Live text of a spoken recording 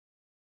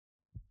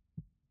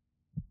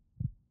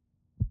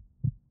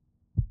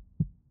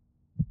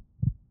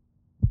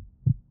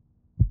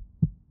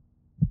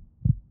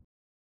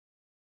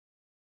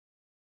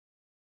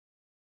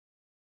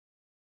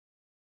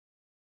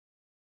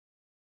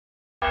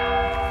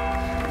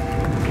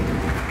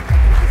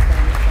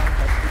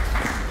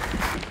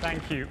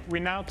Thank you. We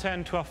now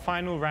turn to our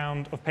final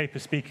round of paper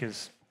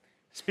speakers.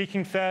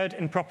 Speaking third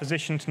in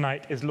proposition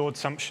tonight is Lord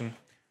Sumption.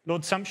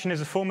 Lord Sumption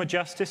is a former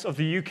Justice of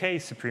the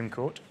UK Supreme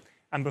Court,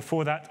 and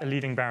before that, a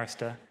leading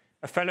barrister.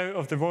 A Fellow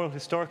of the Royal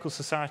Historical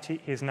Society,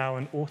 he is now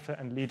an author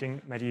and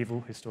leading medieval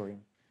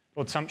historian.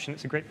 Lord Sumption,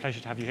 it's a great pleasure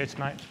to have you here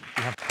tonight.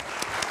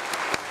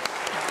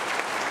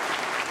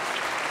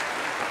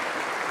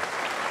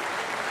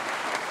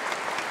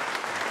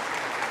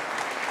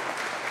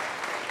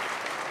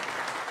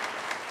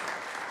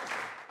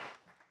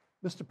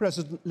 Mr.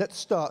 President, let's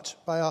start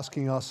by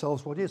asking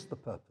ourselves, what is the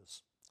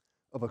purpose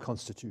of a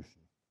constitution?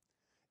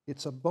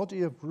 It's a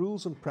body of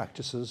rules and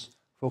practices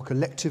for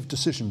collective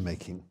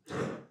decision-making.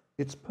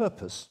 Its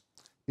purpose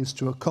is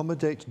to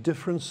accommodate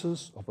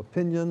differences of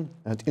opinion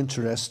and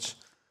interest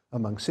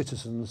among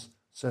citizens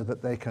so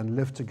that they can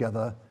live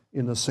together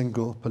in a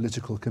single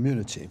political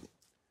community.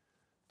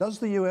 Does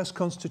the US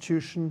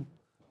Constitution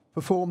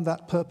perform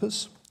that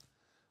purpose?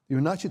 The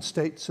United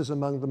States is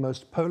among the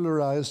most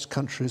polarized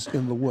countries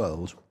in the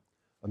world.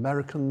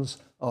 Americans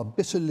are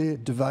bitterly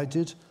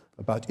divided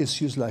about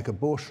issues like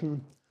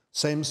abortion,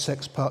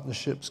 same-sex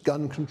partnerships,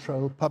 gun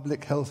control,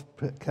 public health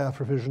care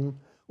provision,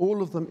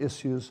 all of them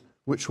issues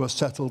which were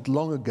settled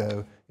long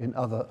ago in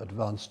other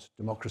advanced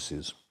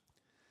democracies.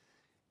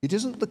 It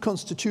isn't the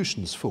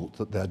Constitution's fault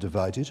that they're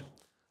divided.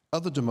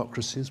 Other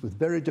democracies with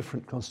very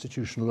different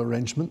constitutional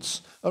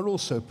arrangements are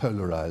also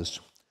polarized.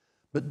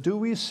 But do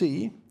we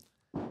see,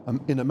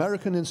 in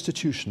American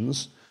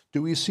institutions,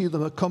 do we see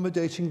them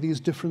accommodating these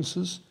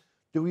differences?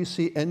 Do we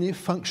see any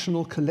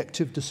functional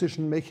collective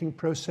decision-making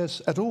process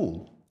at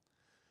all?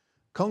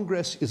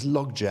 Congress is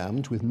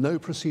log-jammed with no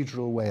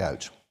procedural way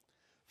out.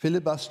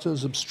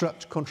 Filibusters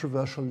obstruct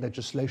controversial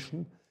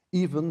legislation,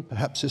 even,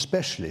 perhaps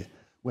especially,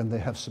 when they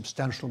have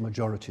substantial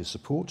majority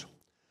support.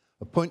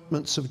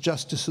 Appointments of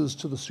justices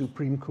to the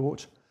Supreme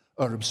Court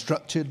are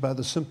obstructed by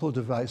the simple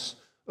device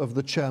of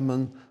the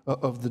chairman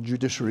of the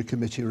Judiciary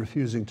Committee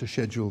refusing to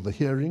schedule the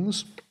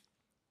hearings.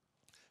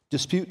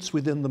 Disputes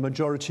within the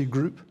majority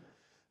group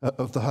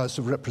of the House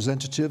of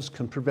Representatives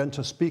can prevent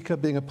a speaker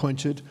being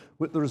appointed,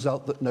 with the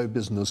result that no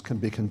business can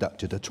be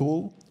conducted at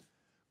all.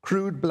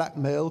 Crude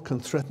blackmail can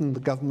threaten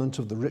the government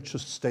of the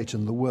richest state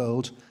in the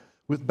world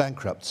with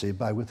bankruptcy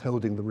by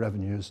withholding the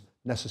revenues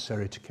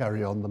necessary to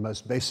carry on the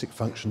most basic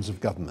functions of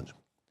government.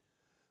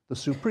 The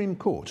Supreme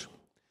Court,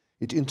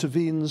 it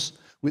intervenes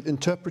with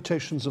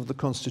interpretations of the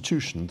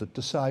Constitution that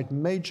decide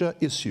major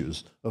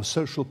issues of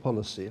social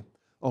policy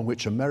on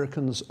which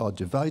Americans are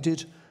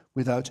divided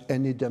without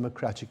any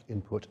democratic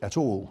input at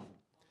all.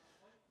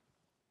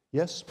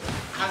 Yes?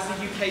 Has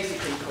the UK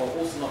Supreme Court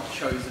also not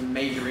chosen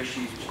major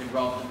issues which have been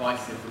rather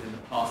divisive within the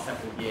past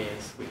several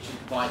years, which have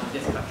divided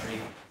this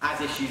country as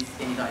issues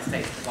in the United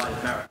States divided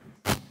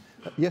Americans?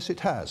 Yes,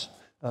 it has.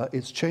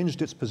 It's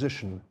changed its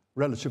position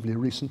relatively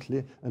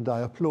recently, and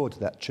I applaud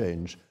that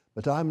change.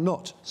 But I'm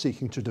not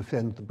seeking to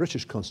defend the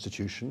British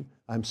Constitution.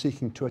 I'm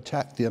seeking to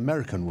attack the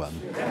American one.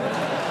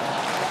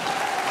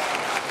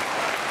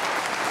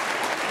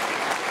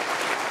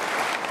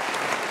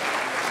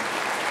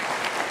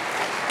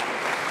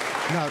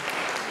 Now,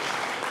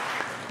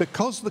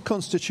 because the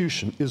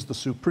Constitution is the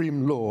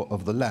supreme law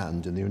of the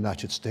land in the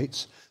United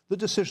States, the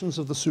decisions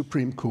of the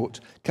Supreme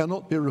Court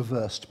cannot be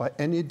reversed by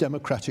any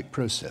democratic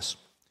process.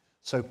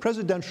 So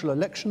presidential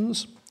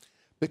elections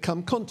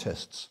become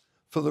contests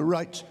for the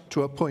right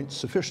to appoint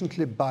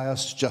sufficiently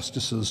biased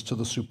justices to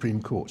the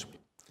Supreme Court.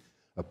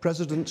 A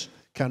president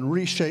can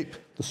reshape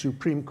the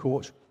Supreme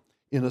Court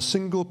in a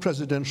single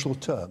presidential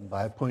term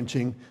by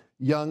appointing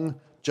young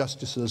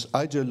justices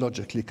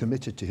ideologically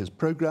committed to his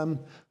program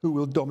who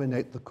will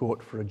dominate the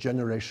court for a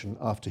generation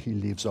after he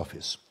leaves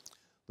office.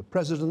 The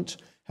president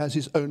has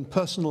his own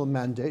personal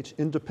mandate,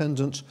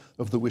 independent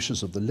of the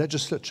wishes of the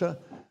legislature,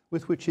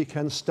 with which he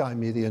can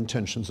stymie the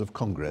intentions of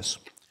Congress.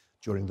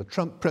 During the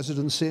Trump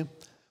presidency,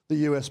 the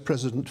US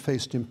president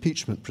faced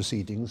impeachment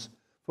proceedings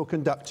for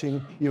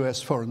conducting US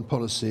foreign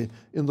policy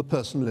in the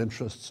personal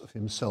interests of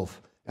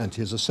himself and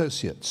his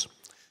associates.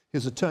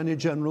 His Attorney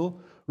General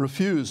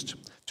refused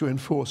to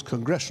enforce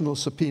congressional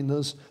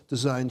subpoenas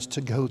designed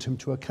to hold him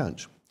to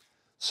account.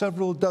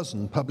 Several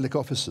dozen public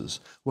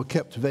offices were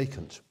kept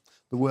vacant,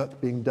 the work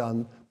being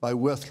done by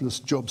worthless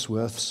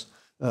jobsworths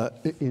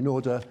in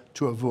order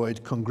to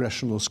avoid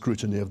congressional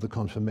scrutiny of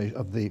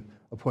the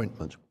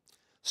appointment.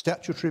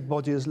 Statutory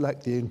bodies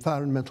like the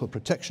Environmental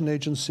Protection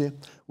Agency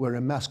were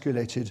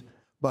emasculated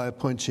by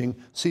appointing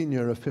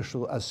senior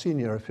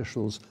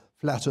officials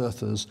flat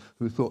earthers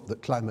who thought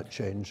that climate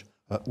change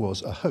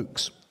was a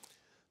hoax.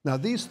 Now,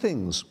 these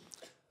things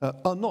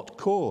are not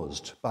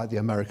caused by the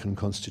American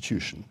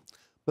Constitution,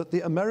 but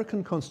the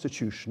American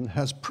Constitution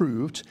has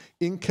proved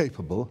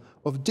incapable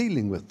of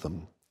dealing with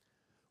them.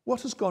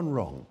 What has gone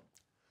wrong?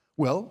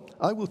 Well,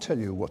 I will tell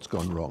you what's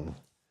gone wrong.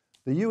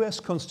 The US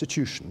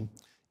Constitution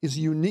is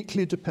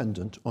uniquely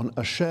dependent on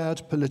a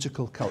shared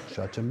political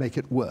culture to make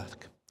it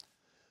work.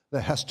 There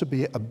has to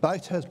be a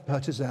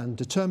bipartisan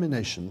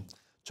determination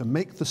to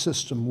make the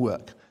system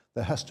work.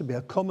 There has to be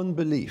a common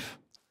belief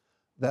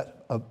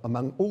that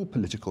among all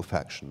political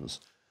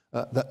factions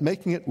that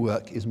making it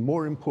work is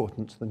more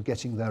important than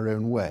getting their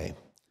own way.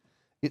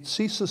 It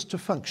ceases to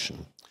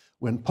function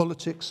when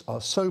politics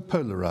are so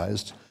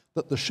polarized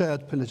that the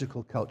shared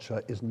political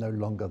culture is no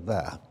longer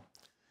there.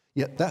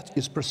 Yet that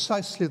is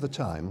precisely the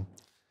time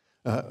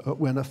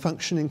when a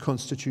functioning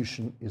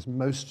constitution is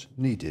most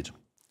needed.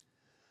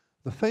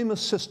 The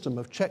famous system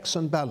of checks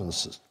and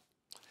balances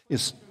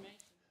is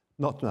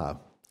not now.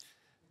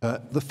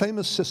 The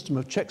famous system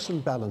of checks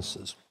and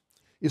balances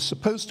is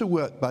supposed to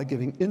work by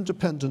giving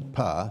independent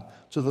power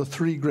to the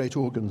three great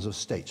organs of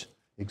state,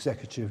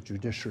 executive,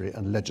 judiciary,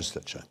 and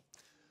legislature.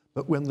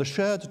 But when the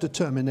shared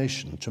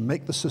determination to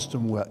make the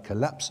system work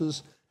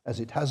collapses, as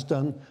it has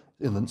done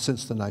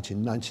since the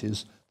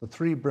 1990s, the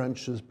three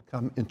branches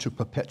come into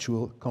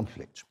perpetual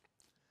conflict.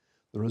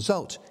 The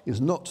result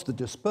is not the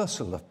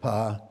dispersal of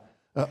power,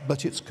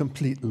 but its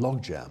complete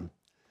logjam.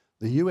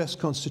 The US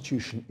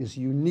Constitution is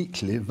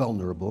uniquely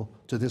vulnerable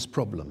to this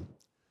problem.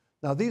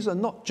 Now, these are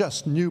not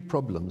just new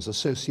problems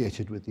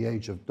associated with the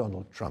age of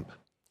Donald Trump.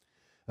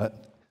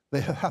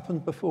 They have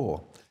happened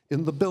before,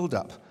 in the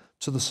build-up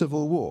to the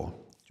Civil War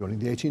during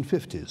the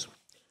 1850s,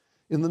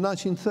 in the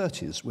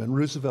 1930s, when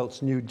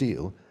Roosevelt's New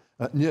Deal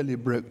nearly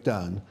broke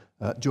down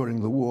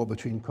during the war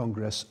between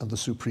Congress and the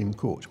Supreme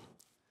Court.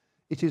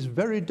 It is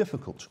very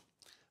difficult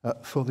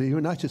for the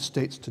United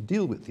States to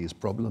deal with these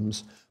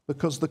problems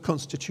because the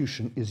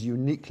Constitution is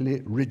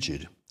uniquely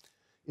rigid.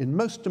 In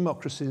most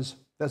democracies,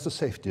 there's a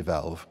safety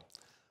valve,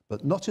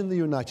 but not in the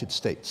United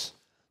States,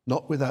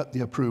 not without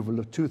the approval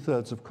of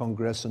 2/3 of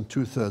Congress and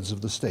 2/3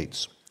 of the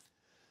states.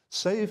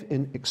 Save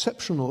in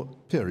exceptional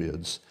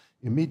periods,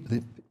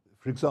 immediately,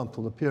 for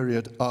example, the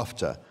period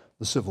after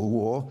the Civil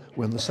War,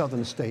 when the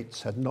southern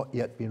states had not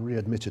yet been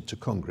readmitted to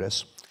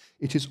Congress,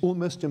 it is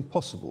almost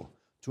impossible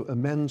to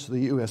amend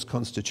the US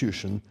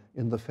Constitution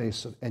in the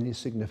face of any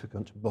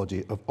significant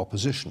body of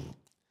opposition.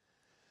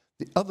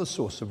 The other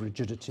source of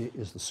rigidity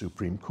is the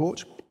Supreme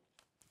Court.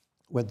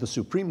 When the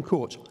Supreme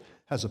Court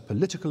has a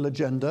political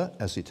agenda,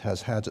 as it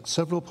has had at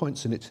several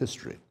points in its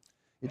history,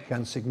 it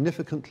can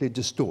significantly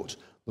distort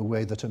the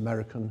way that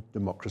American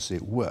democracy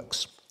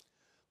works.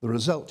 The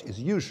result is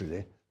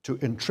usually to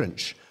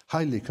entrench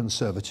highly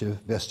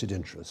conservative vested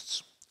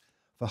interests.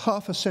 For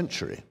half a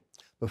century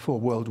before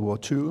World War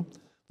II,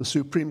 the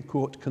Supreme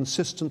Court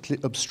consistently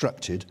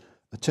obstructed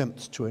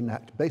attempts to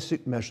enact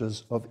basic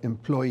measures of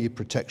employee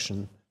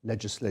protection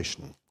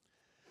legislation.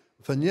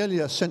 For nearly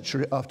a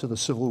century after the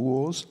Civil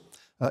Wars,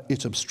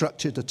 it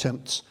obstructed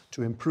attempts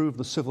to improve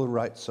the civil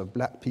rights of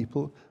black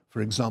people,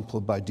 for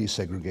example, by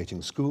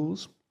desegregating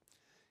schools.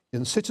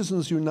 In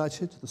Citizens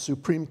United, the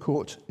Supreme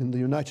Court in the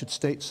United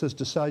States has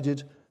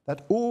decided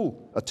that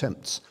all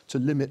attempts to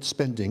limit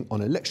spending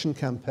on election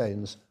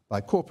campaigns by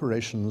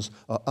corporations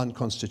are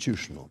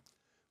unconstitutional,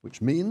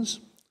 which means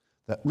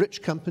that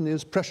rich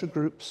companies, pressure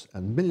groups,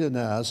 and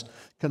millionaires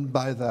can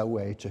buy their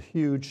way to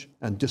huge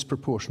and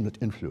disproportionate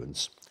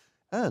influence.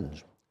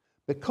 And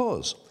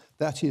because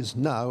that is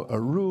now a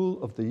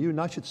rule of the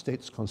United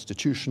States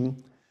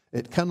Constitution,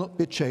 it cannot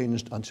be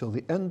changed until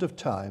the end of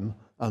time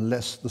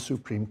unless the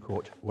Supreme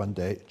Court one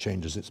day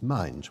changes its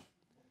mind.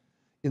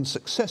 In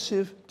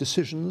successive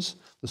decisions,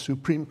 the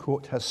Supreme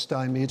Court has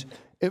stymied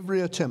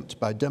every attempt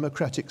by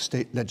democratic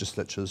state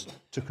legislatures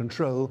to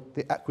control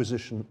the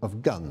acquisition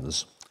of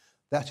guns.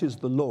 That is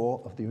the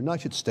law of the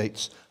United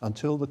States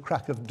until the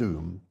crack of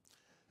doom.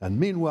 And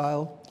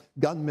meanwhile,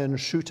 gunmen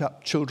shoot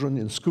up children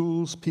in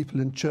schools, people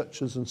in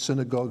churches and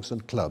synagogues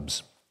and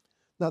clubs.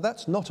 Now,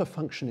 that's not a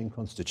functioning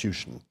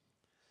constitution.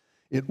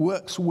 It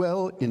works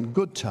well in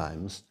good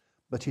times,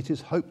 but it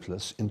is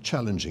hopeless in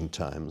challenging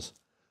times.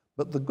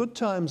 But the good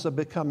times are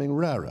becoming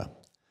rarer.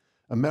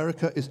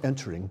 America is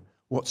entering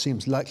what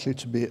seems likely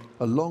to be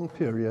a long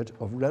period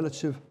of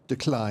relative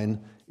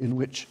decline in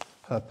which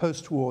her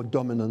post-war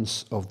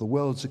dominance of the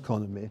world's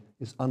economy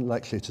is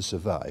unlikely to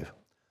survive.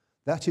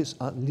 That is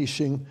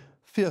unleashing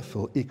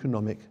fearful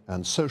economic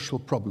and social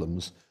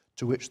problems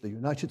to which the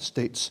United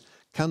States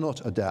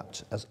cannot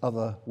adapt as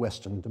other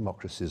Western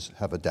democracies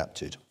have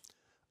adapted.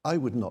 I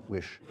would not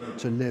wish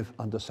to live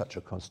under such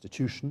a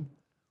constitution.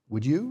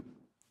 Would you?